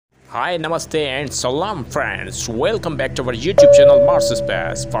Hi, namaste and salam friends. Welcome back to our YouTube channel Mars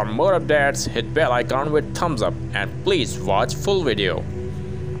Space. For more updates, hit bell icon with thumbs up and please watch full video.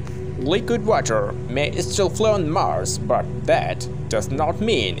 Liquid water may still flow on Mars, but that does not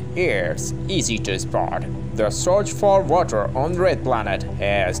mean it's easy to spot. The search for water on Red Planet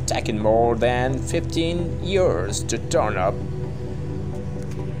has taken more than 15 years to turn up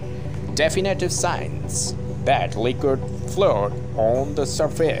definitive signs that liquid float on the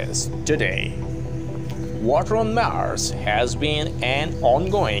surface today. Water on Mars has been an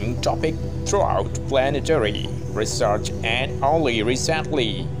ongoing topic throughout planetary research, and only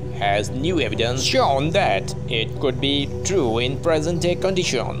recently has new evidence shown that it could be true in present-day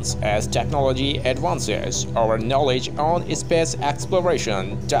conditions. As technology advances, our knowledge on space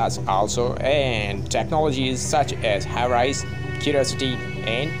exploration does also, and technologies such as HiRISE, Curiosity,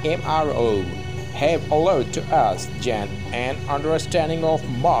 and MRO have allowed to us gain an understanding of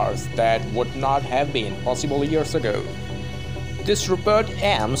Mars that would not have been possible years ago. This report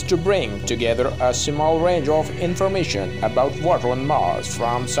aims to bring together a small range of information about water on Mars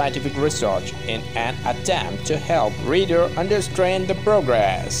from scientific research in an attempt to help readers understand the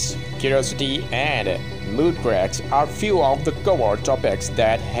progress. Curiosity and mood cracks are few of the covered topics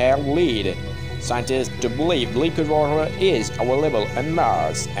that have led scientists to believe liquid water is available on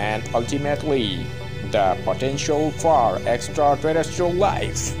Mars and ultimately the potential for extraterrestrial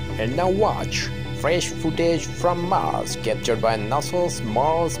life. And now watch fresh footage from Mars captured by NASA's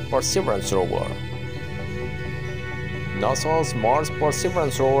Mars Perseverance rover. NASA's Mars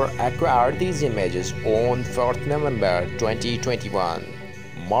Perseverance rover acquired these images on 4th November 2021.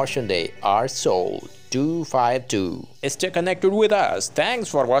 Martian Day are sold 252. Stay connected with us. Thanks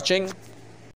for watching.